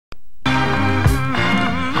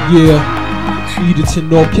Yeah, Edenton,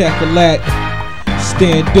 North Cackalack.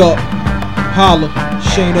 Stand up, holla,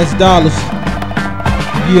 Shane S. DollaS.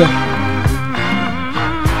 Yeah.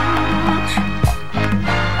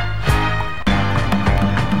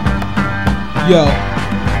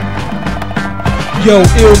 Yo,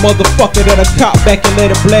 ill motherfucker that I caught back and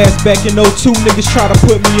let it blast back in 02. Niggas try to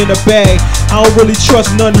put me in a bag. I don't really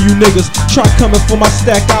trust none of you niggas. Try coming for my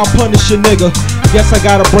stack, I'll punish a nigga. Guess I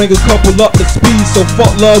gotta bring a couple up to speed. So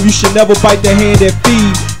fuck love, you should never bite the hand that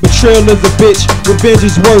feed. Betrayal is a bitch, revenge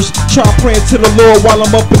is worse. Try praying to the Lord while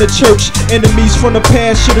I'm up in the church. Enemies from the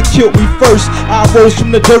past should've killed me first. I rose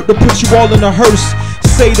from the dirt to put you all in a hearse.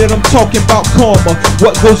 Say that I'm talking about karma.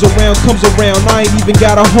 What goes around comes around. I ain't even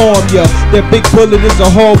gotta harm ya. That big bullet is a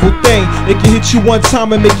horrible thing. It can hit you one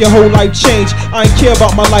time and make your whole life change. I ain't care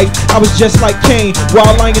about my life, I was just like Cain.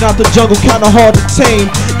 While lying out the jungle, kinda hard to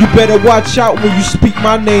tame. You better watch out when you speak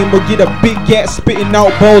my name, or get a big gat spitting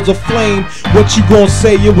out balls of flame. What you gon'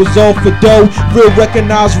 say? It was all for dough. Real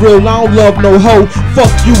recognize real, I don't love no hoe.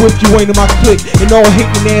 Fuck you if you ain't in my clique. And all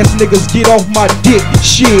hating ass niggas get off my dick.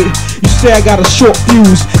 Shit, you say I got a short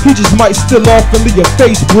fuse, he just might still off and leave your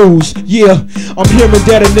face bruised. Yeah, I'm hearing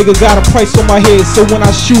that a nigga got a price on my head, so when I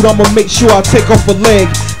shoot I'ma make sure I take off a leg.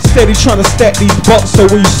 Steady trying to stack these bucks, so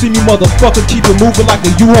when you see me motherfucker, keep it moving like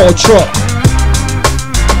a U-Haul truck.